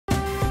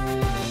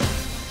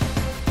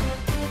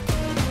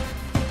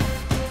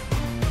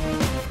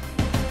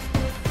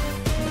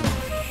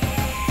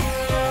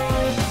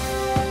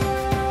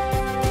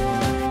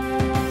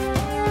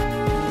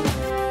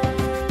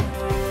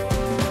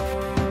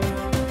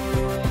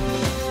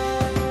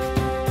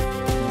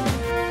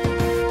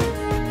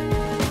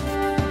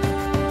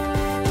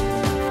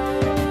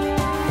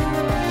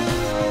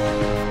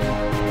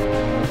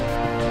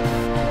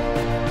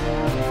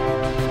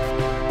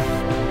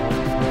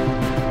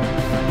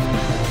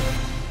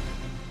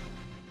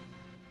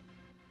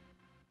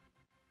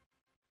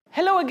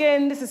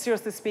again, this is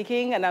Seriously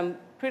Speaking, and I'm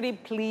pretty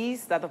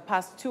pleased that the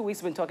past 2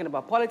 weeks we've been talking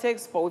about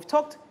politics, but we've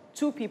talked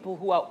to people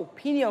who are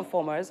opinion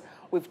formers.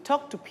 We've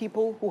talked to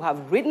people who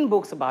have written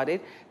books about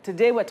it.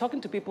 Today, we're talking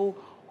to people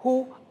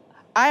who,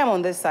 I am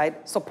on this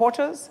side,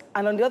 supporters,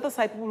 and on the other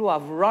side, people who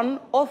have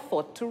run or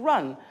thought to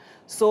run.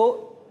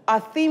 So our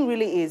theme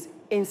really is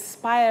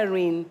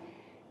inspiring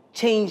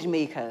change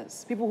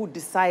makers, people who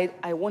decide,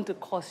 I want to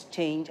cause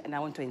change and I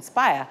want to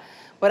inspire.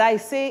 But I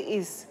say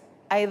is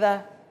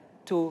either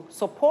to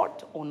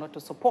support or not to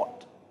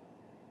support,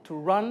 to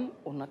run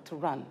or not to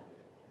run.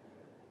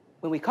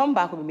 When we come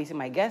back, we'll be meeting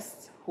my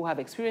guests who have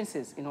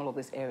experiences in all of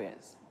these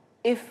areas.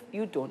 If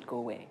you don't go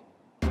away.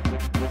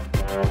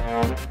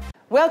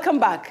 Welcome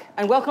back,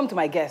 and welcome to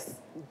my guests.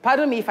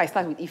 Pardon me if I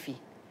start with Ife,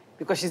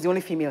 because she's the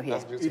only female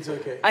here. It's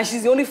okay. And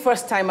she's the only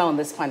first timer on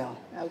this panel.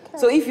 Okay.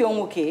 So Ife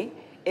Onwuke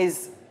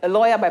is a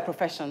lawyer by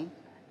profession,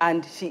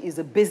 and she is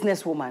a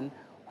businesswoman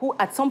who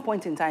at some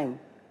point in time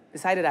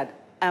decided that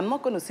I'm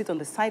not going to sit on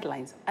the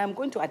sidelines. I'm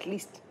going to at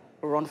least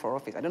run for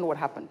office. I don't know what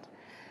happened.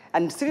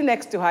 And sitting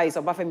next to her is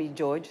Obafemi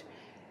George.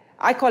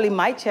 I call him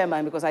my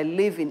chairman because I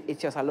live in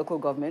Etiosa local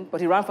government,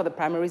 but he ran for the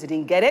primaries, he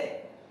didn't get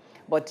it.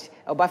 But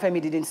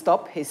Obafemi didn't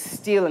stop. He's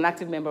still an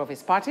active member of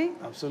his party.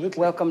 Absolutely.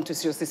 Welcome to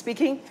Seriously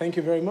Speaking. Thank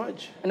you very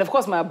much. And of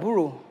course, my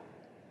Aburu,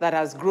 that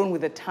has grown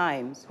with the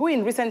times, who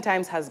in recent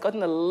times has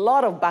gotten a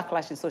lot of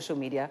backlash in social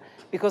media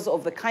because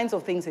of the kinds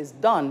of things he's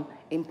done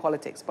in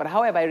politics. But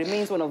however, he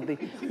remains one of the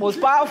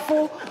most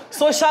powerful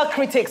social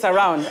critics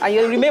around. And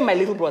you'll remain my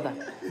little brother,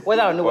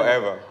 whether or not.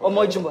 Forever.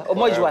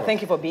 Omojua,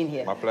 thank you for being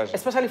here. My pleasure.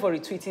 Especially for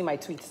retweeting my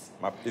tweets.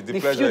 It's the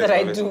pleasure few that I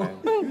is do.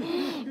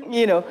 mine.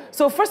 You know,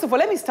 so first of all,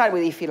 let me start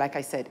with Ife, like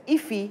I said.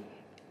 Ife,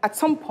 at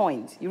some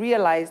point, you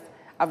realized,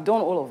 I've done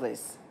all of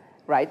this,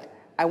 right?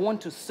 I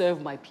want to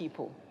serve my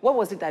people. What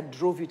was it that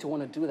drove you to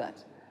want to do that?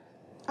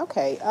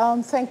 Okay,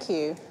 thank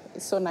you.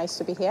 It's so nice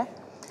to be here.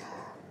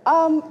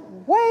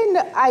 When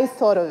I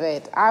thought of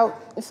it,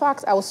 in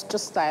fact, I was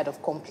just tired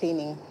of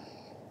complaining.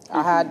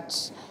 I had,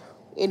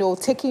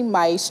 taken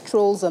my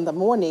strolls in the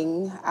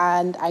morning,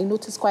 and I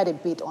noticed quite a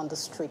bit on the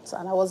streets.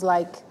 And I was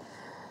like,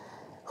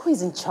 who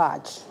is in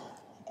charge?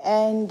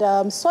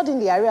 And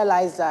suddenly I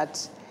realized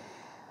that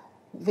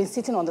we've been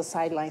sitting on the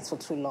sidelines for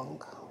too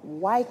long.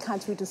 Why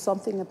can't we do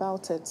something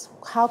about it?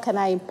 How can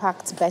I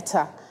impact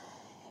better?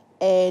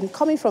 And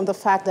coming from the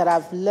fact that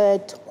I've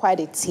led quite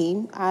a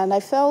team, and I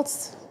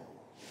felt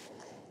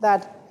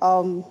that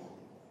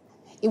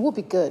it would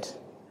be good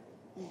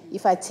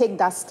if I take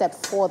that step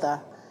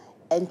further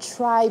and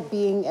try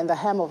being in the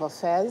helm of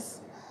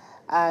affairs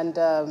and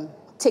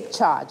take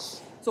charge.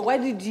 So why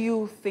did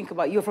you think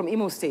about, you're from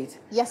Imo State?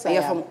 Yes, I am.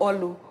 You're am. from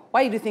Olu.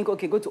 Why did you think,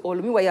 okay, go to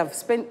Olu? Meanwhile,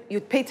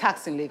 you pay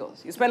tax in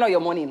Lagos. You spend all your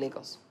money in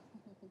Lagos.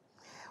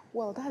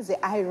 Well, that's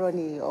the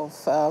irony of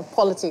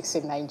politics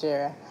in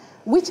Nigeria,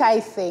 which I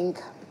think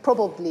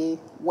probably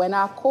when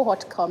our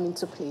cohort come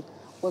into play,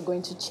 we're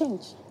going to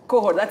change.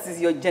 Cohort, that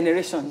is your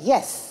generation.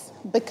 Yes,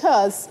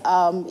 because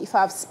if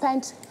I've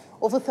spent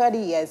over 30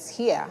 years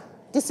here,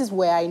 this is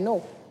where I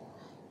know.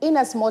 In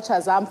as much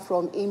as I'm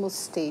from Imo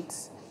State,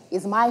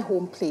 is my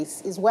home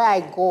place, is where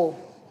I go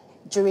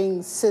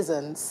during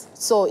seasons.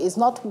 So it's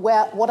not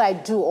what I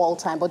do all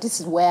the time, but this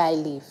is where I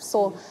live.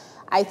 So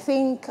I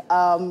think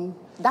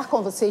that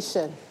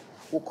conversation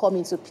will come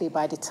into play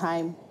by the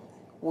time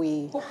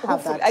we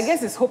have that. I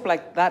guess it's hope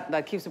like that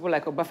that keeps people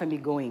like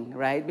Obafemi going,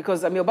 right?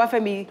 Because, I mean,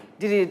 Obafemi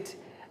did it,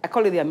 I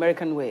call it the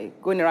American way,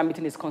 going around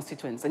meeting his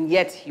constituents, and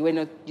yet you were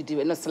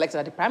not selected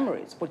at the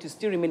primaries, but you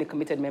still remain a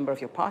committed member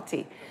of your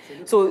party.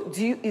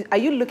 Absolutely. So are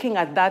you looking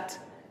at that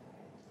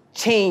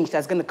change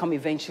that's going to come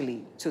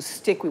eventually to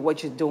stick with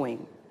what you're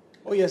doing?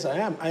 Oh, yes, I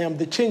am. I am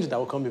the change that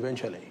will come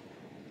eventually.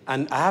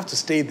 And I have to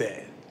stay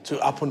there to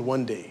happen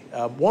one day.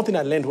 One thing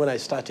I learned when I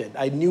started,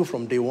 I knew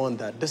from day one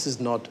that this is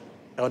not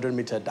a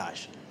 100-meter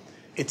dash.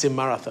 It's a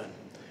marathon.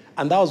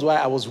 And that was why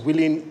I was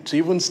willing to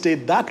even stay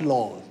that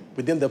long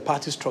within the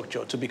party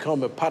structure, to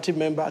become a party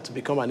member, to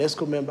become an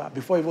ESCO member,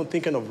 before even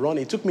thinking of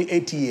running. It took me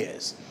 8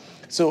 years.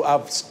 So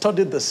I've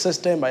studied the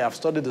system, I have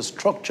studied the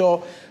structure,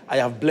 I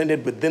have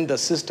blended within the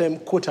system,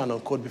 quote and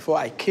unquote, before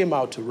I came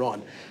out to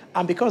run.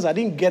 And because I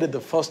didn't get it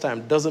the first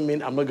time, doesn't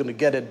mean I'm not going to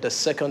get it the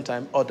second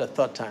time or the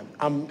third time.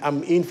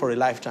 I'm in for a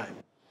lifetime.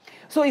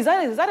 So is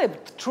that a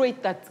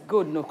trait that's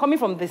good? No, coming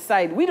from this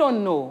side, we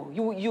don't know.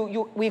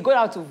 We go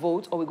out to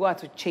vote or we go out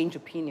to change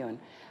opinion.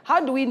 How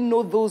do we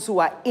know those who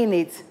are in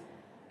it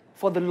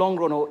for the long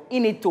run or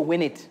in it to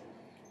win it?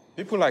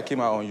 People like him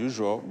are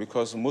unusual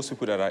because most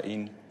people that are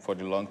in for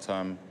the long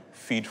term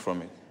feed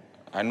from it.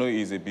 I know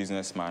he's a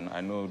businessman.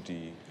 I know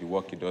the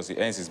work he does. He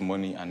earns his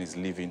money and his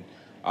living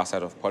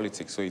outside of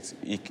politics. So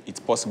it's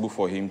possible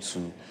for him to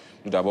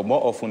do that. But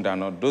more often than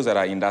not, those that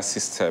are in that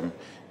system,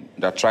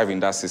 that thrive in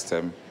that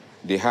system,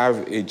 they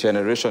have a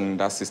generation in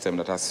that system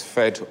that has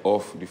fed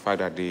off the fact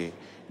that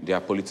they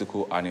are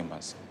political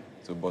animals.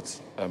 So,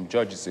 but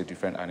George is a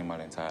different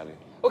animal entirely.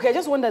 Okay, I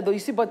just wonder though, you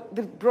see, but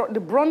the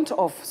brunt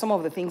of some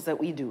of the things that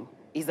we do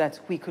is that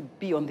we could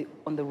be on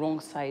the wrong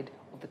side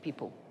of the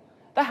people.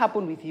 That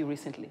happened with you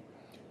recently.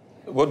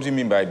 What do you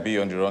mean by be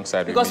on the wrong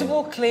side? Because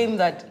people claim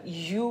that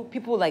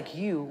people like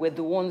you, were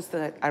the ones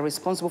that are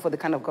responsible for the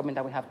kind of government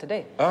that we have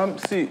today.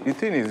 See, the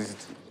thing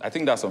is, I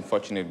think that's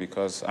unfortunate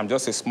because I'm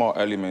just a small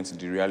element in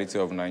the reality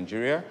of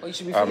Nigeria. Oh, you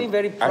should be feeling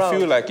very proud. I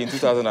feel like in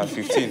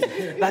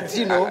 2015... that,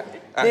 you know,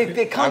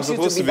 they count you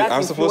to be that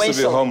I'm supposed to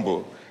be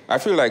humble. I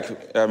feel like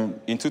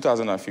in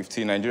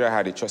 2015, Nigeria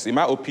had a choice. In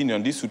my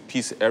opinion, this would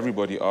piss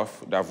everybody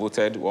off that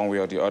voted one way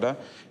or the other.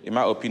 In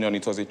my opinion,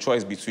 it was a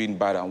choice between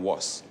bad and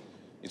worse.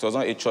 It was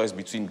not a choice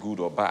between good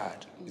or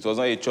bad. It was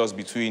not a choice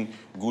between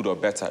good or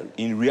better.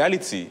 In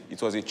reality,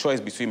 it was a choice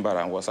between bad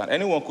and worse. And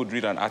anyone could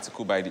read an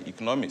article by The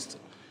Economist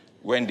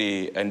when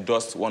they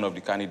endorsed one of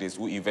the candidates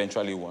who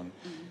eventually won.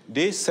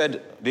 They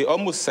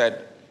almost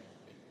said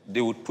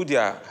they would put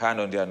their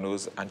hand on their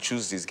nose and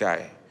choose this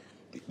guy.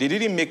 They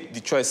didn't make the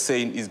choice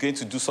saying he's going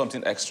to do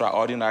something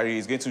extraordinary,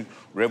 he's going to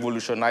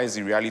revolutionize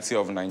the reality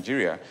of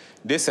Nigeria.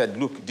 They said,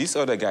 look, this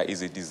other guy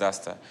is a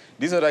disaster.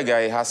 This other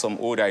guy has some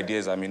old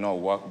ideas that may not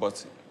work,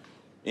 but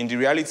in the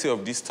reality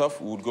of this stuff,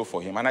 we would go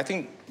for him. And I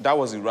think that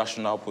was a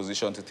rational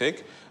position to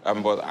take,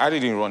 but I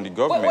didn't run the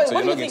government.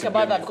 What do you think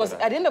about that? Because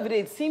at the end of the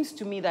day, it seems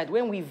to me that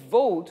when we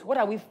vote, what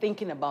are we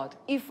thinking about?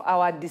 If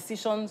our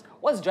decisions,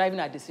 what's driving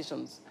our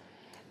decisions?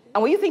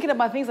 And were you thinking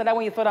about things like that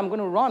when you thought, I'm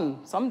going to run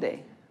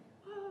someday?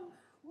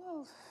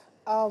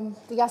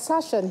 The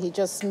assertion he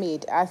just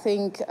made, I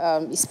think,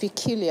 is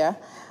peculiar.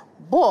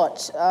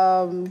 But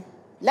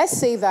let's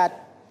say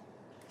that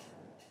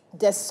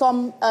there's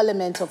some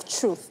element of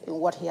truth in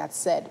what he had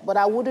said. But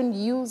I wouldn't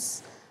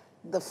use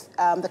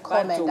the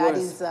comment that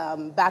is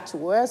bad to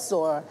worse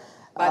or...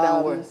 Bad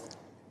and worse.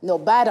 No,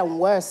 bad and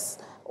worse.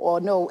 Or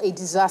no, a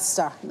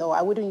disaster. No,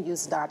 I wouldn't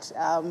use that.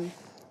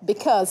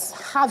 Because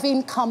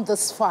having come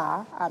this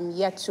far, I'm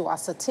yet to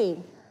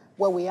ascertain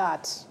where we're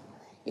at.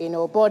 You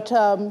know, but...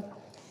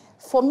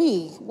 for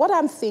me, what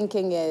I'm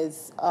thinking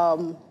is,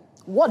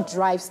 what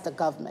drives the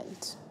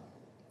government?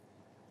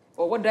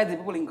 Or what drives the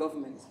people in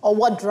government? Or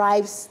what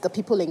drives the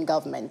people in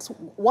government?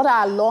 What are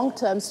our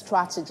long-term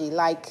strategy,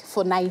 like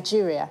for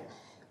Nigeria?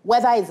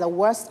 Whether it's the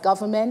worst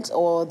government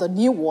or the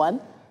new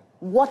one,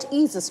 what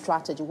is the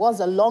strategy? What's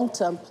the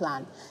long-term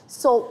plan?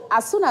 So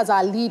as soon as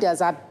our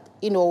leaders are,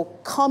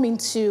 come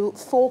into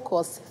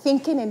focus,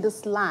 thinking in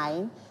this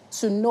line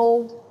to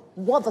know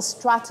what the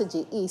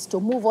strategy is to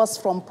move us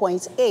from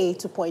point A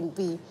to point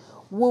B,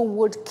 we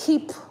would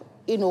keep,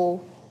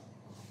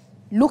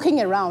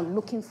 looking around,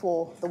 looking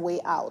for the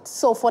way out.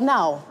 So for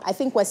now, I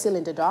think we're still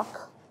in the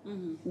dark.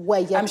 Mm-hmm. We're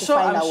yet to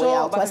find our way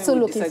out. We're still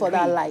looking for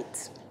that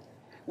light.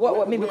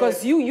 Well, I mean,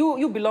 because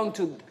you belong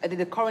to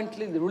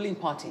currently the ruling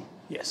party.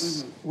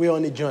 Yes, we're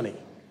on a journey.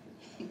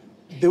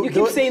 You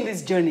keep saying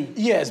this journey.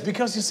 Yes,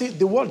 because you see,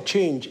 the word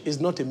change is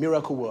not a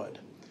miracle word.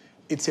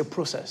 It's a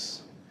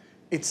process.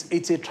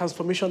 It's a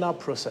transformational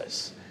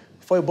process.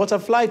 For a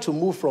butterfly to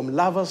move from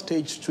larva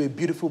stage to a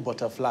beautiful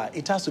butterfly,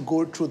 it has to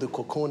go through the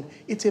cocoon.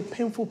 It's a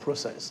painful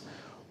process.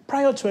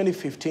 Prior to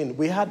 2015,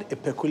 we had a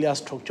peculiar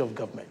structure of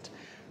government.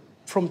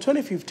 From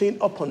 2015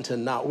 up until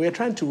now, we're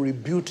trying to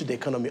rebuild the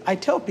economy. I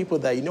tell people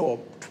that,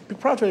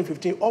 prior to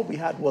 2015, all we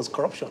had was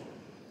corruption.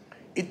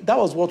 That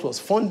was what was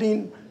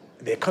funding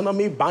the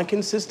economy,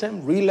 banking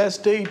system, real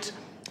estate,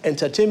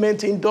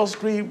 entertainment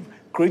industry,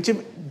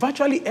 creative,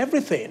 virtually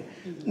everything.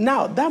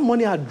 Now, that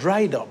money had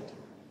dried up,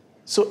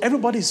 so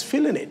everybody's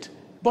feeling it.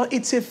 But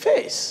it's a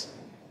phase.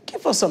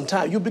 Give us some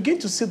time. You begin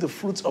to see the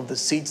fruits of the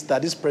seeds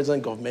that this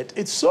present government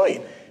is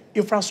sowing,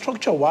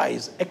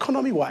 infrastructure-wise,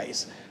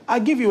 economy-wise.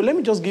 Let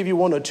me just give you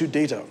one or two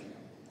data.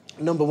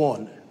 Number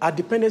one, our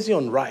dependency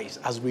on rice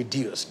has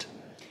reduced.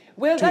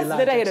 Well, that's the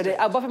data here today.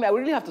 But I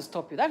really have to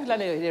stop you. That's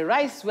the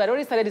rice, we had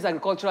already started this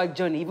agricultural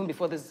journey even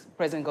before this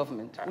present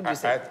government. What do you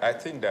say? I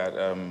think that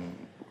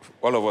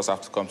all of us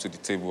have to come to the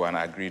table and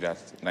agree that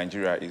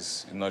Nigeria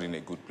is not in a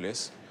good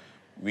place.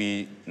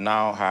 We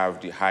now have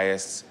the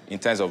highest, in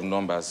terms of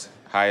numbers,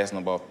 highest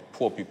number of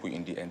poor people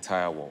in the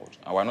entire world.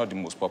 And we're not the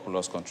most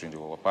populous country in the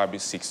world, probably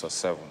 6th or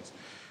 7th.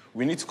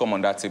 We need to come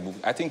on that table.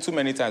 I think too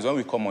many times when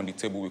we come on the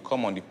table, we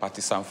come on the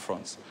partisan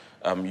front.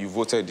 You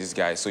voted this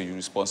guy, so you're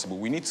responsible.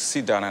 We need to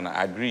sit down and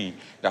agree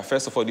that,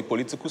 first of all, the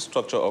political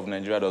structure of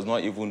Nigeria does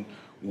not even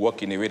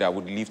work in a way that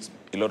would lift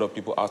a lot of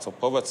people out of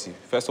poverty.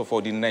 First of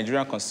all, the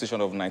Nigerian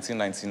Constitution of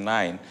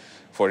 1999,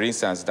 for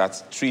instance,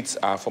 that treats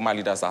our former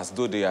leaders as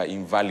though they are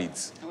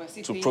invalids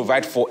to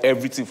provide for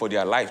everything for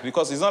their lives.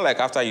 Because it's not like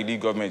after you leave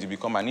government, you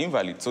become an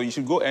invalid. So you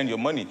should go earn your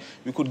money.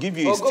 We could give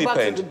you a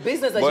stipend.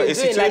 But a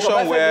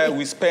situation where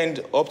we spend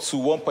up to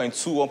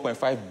 1.2,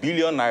 1.5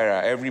 billion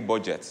naira every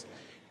budget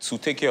to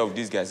take care of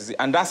these guys.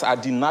 And that's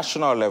at the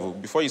national level,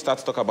 before you start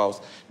to talk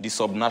about the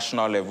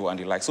subnational level and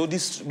the like. So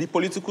the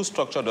political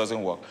structure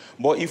doesn't work.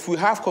 But if we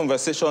have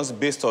conversations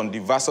based on the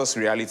versus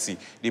reality,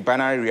 the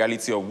binary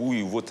reality of who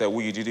you voted,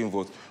 who you didn't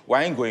vote, we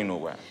ain't going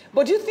nowhere.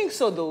 But do you think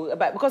so, though?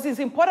 Because it's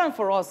important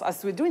for us,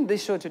 as we're doing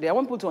this show today, I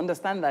want people to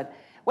understand that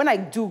when I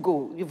do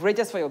go, you've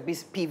registered for your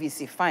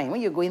PVC, fine.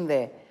 When you're going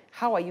there,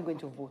 how are you going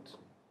to vote?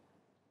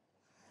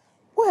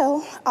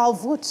 Well, I'll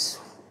vote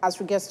as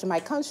regards to my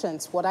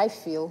conscience, what I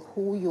feel,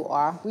 who you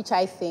are, which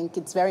I think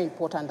it's very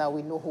important that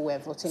we know who we're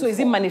voting for. So is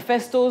it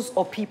manifestos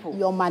or people?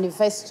 Your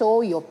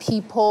manifesto, your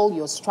people,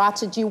 your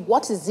strategy.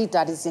 What is it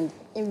that is in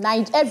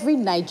every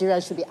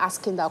Nigerian should be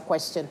asking that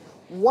question.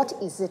 What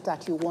is it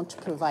that you want to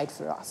provide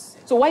for us?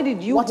 So why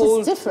did you What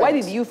is different? Why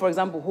did you, for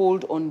example,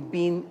 hold on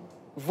being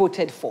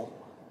voted for?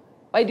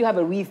 Why do you have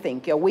a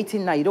rethink? You're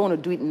waiting now. You don't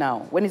want to do it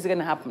now. When is it going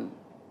to happen?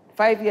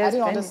 5 years? I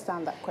didn't 10?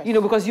 understand that question. You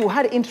know, because you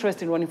had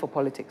interest in running for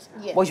politics.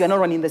 Yes. But you're not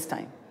running this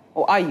time.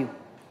 Or are you?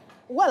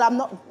 Well, I'm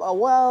not.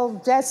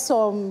 Well, there's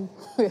some.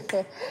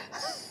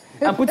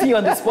 I'm putting you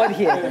on the spot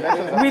here.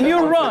 Will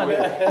you run?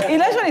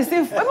 Election is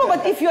still...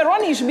 But if you're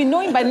running, you should be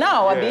knowing by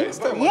now, Abi.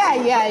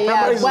 Yeah.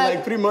 Primary is Well,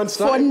 like 3 months'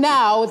 for time.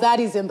 now, that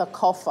is in the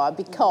coffer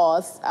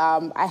because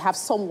I have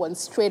someone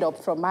straight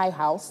up from my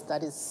house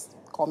that is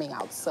coming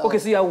out. So Okay,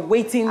 so you are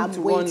waiting I'm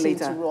to waiting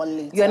run to run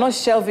later. You are not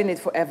shelving it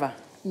forever.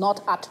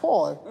 Not at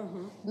all.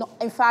 No,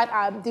 in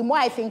fact, the more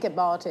I think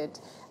about it,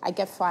 I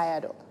get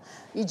fired up.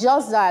 It's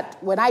just that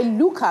when I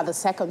look at the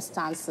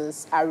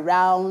circumstances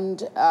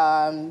around,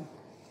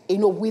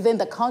 within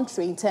the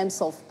country in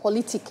terms of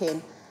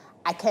politicking,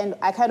 I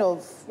kind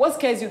of... What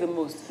scares you the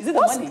most? Is it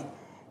the money?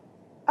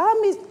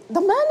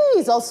 The money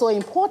is also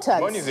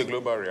important. Money is a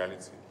global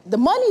reality. The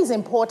money is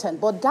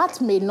important, but that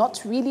may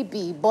not really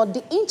be. But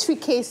the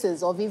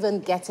intricacies of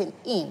even getting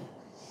in,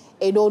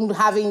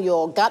 having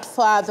your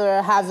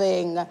godfather,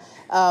 having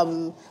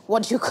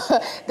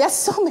there's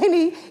so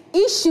many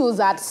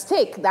issues at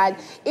stake that,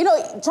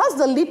 just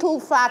the little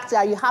fact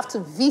that you have to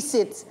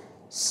visit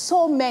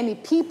so many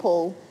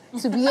people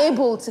to be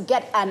able to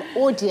get an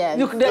audience.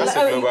 Look, That's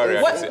a global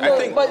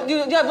reality. But you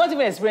have not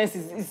even experienced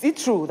it. Is it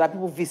true that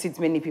people visit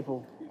many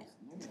people?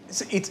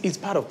 It's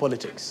part of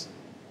politics.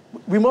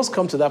 We must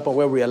come to that point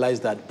where we realize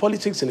that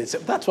politics in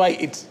itself, that's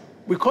why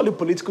we call it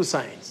political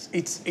science.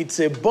 It's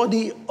a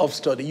body of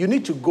study. You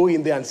need to go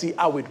in there and see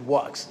how it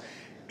works.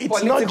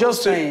 It's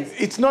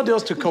not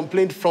just to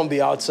complain from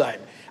the outside.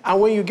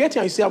 And when you get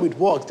here and you see how it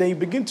works, then you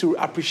begin to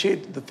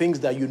appreciate the things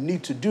that you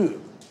need to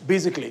do.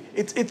 Basically,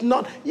 it's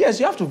not, yes,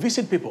 you have to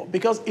visit people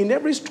because in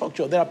every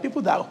structure, there are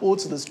people that hold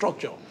the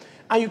structure.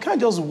 And you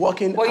can't just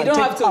walk in and take power like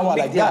that. But you don't have to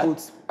make their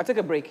boots. I'll take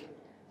a break.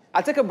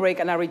 I'll take a break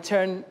and I'll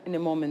return in a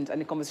moment and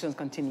the conversation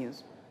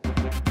continues.